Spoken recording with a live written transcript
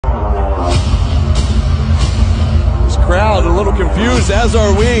crowd a little confused, as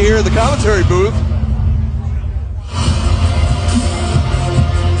are we here in the commentary booth.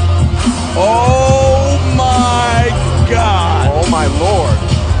 Oh my God. Oh my Lord.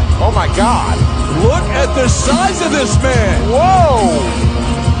 Oh my God. Look at the size of this man. Whoa.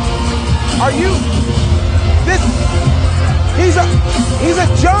 Are you, he's a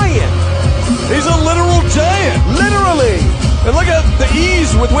giant. He's a literal giant. Literally. And look at the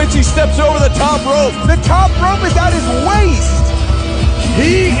ease with which he steps over the top rope. The top rope is at his waist.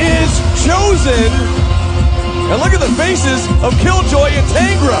 He is chosen. And look at the faces of Killjoy and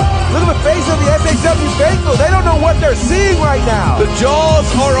Tangra. Look at the face of the SHW faithful. They don't know what they're seeing right now. The jaws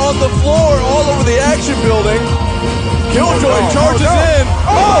are on the floor all over the action building. Killjoy charges in.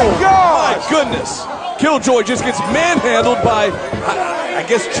 Oh, my God. My goodness. Killjoy just gets manhandled by, I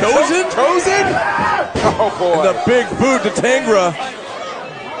guess, Chosen? Chosen? Oh, boy. And the big boot to Tangra.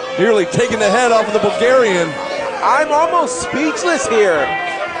 Nearly taking the head off of the Bulgarian. I'm almost speechless here.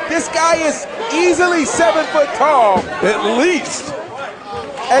 This guy is easily 7 foot tall. At least.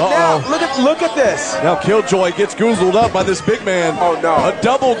 And now, look at this. Now Killjoy gets goozled up by this big man. Oh, no. A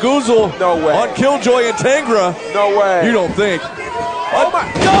double goozle No way. on Killjoy and Tangra. No way. You don't think. Oh, my.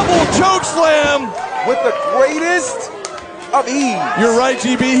 Double choke slam. With the greatest of ease. You're right,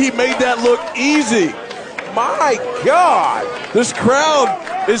 GB. He made that look easy. My God. This crowd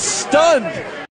is stunned.